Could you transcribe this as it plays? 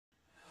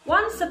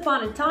Once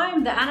upon a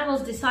time, the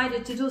animals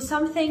decided to do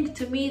something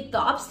to meet the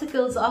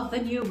obstacles of the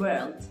new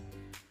world.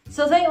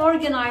 So they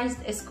organized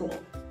a school.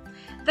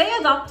 They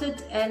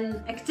adopted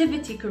an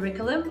activity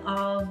curriculum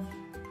of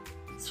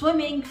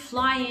swimming,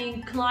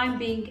 flying,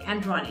 climbing,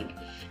 and running.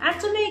 And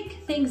to make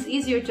things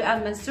easier to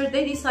administer,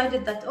 they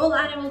decided that all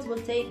animals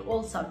will take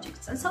all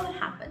subjects, and so it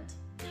happened.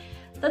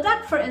 The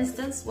duck, for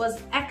instance,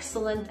 was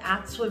excellent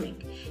at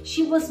swimming.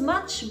 She was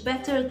much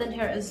better than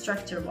her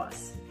instructor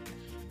was.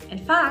 In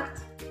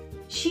fact,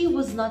 she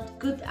was not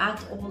good at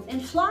all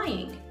in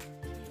flying.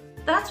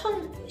 That's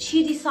when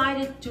she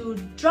decided to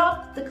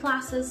drop the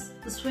classes,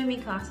 the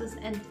swimming classes,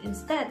 and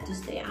instead to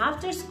stay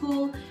after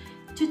school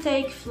to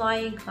take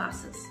flying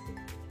classes.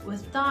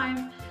 With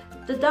time,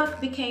 the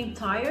duck became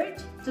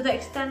tired to the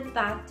extent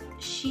that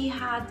she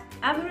had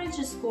average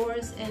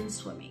scores in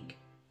swimming.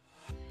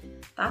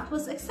 That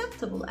was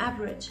acceptable,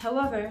 average.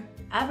 However,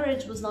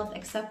 average was not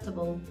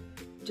acceptable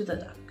to the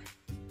duck.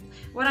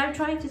 What I'm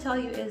trying to tell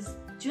you is,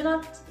 do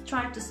not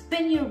try to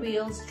spin your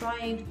wheels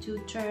trying to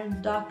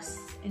turn ducks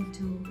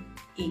into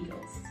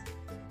eagles.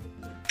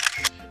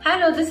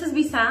 Hello, this is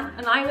Bisan,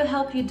 and I will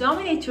help you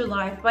dominate your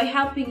life by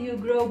helping you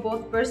grow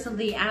both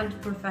personally and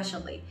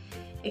professionally.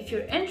 If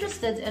you're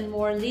interested in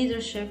more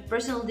leadership,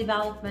 personal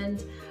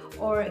development,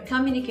 or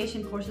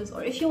communication courses,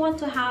 or if you want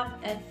to have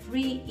a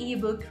free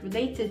ebook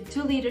related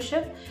to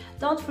leadership,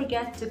 don't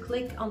forget to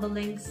click on the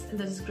links in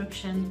the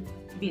description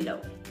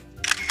below.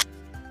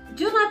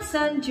 Do not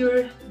send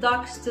your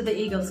ducks to the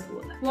eagle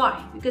school.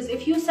 Why? Because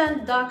if you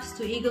send ducks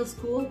to eagle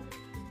school,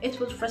 it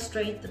will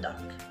frustrate the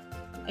duck.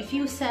 If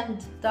you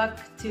send duck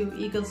to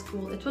eagle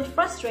school, it will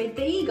frustrate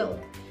the eagle.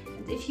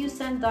 And if you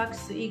send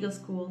ducks to eagle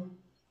school,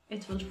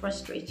 it will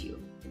frustrate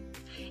you.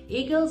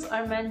 Eagles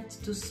are meant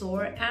to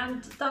soar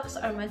and ducks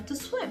are meant to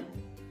swim,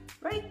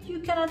 right?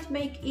 You cannot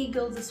make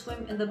eagles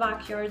swim in the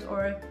backyard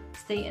or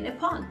stay in a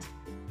pond.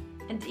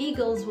 And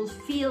eagles will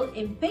feel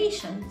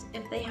impatient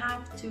if they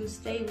have to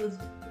stay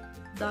with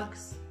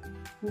ducks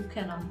who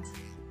cannot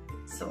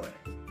soar.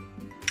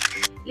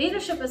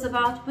 Leadership is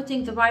about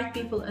putting the right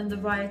people in the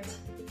right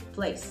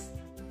place.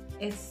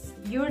 It's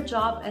your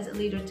job as a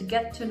leader to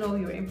get to know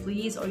your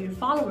employees or your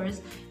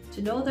followers,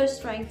 to know their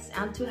strengths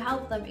and to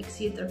help them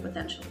exceed their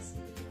potentials.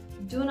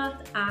 Do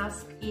not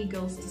ask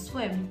eagles to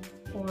swim,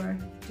 or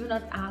do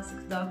not ask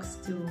ducks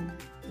to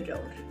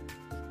roar.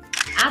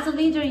 As a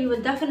leader, you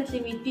will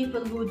definitely meet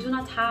people who do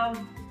not have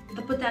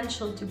the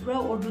potential to grow,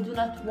 or who do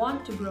not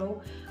want to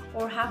grow,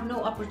 or have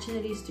no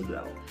opportunities to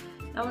grow.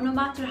 Now, no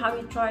matter how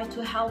you try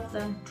to help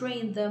them,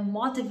 train them,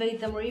 motivate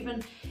them, or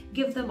even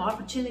give them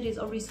opportunities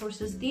or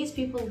resources, these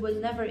people will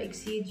never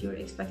exceed your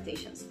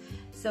expectations.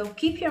 So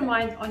keep your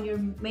mind on your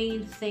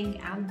main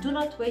thing and do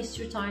not waste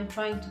your time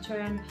trying to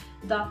turn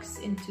ducks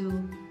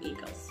into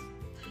eagles.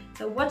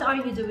 So what are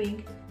you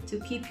doing to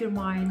keep your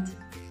mind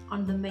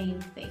on the main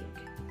thing?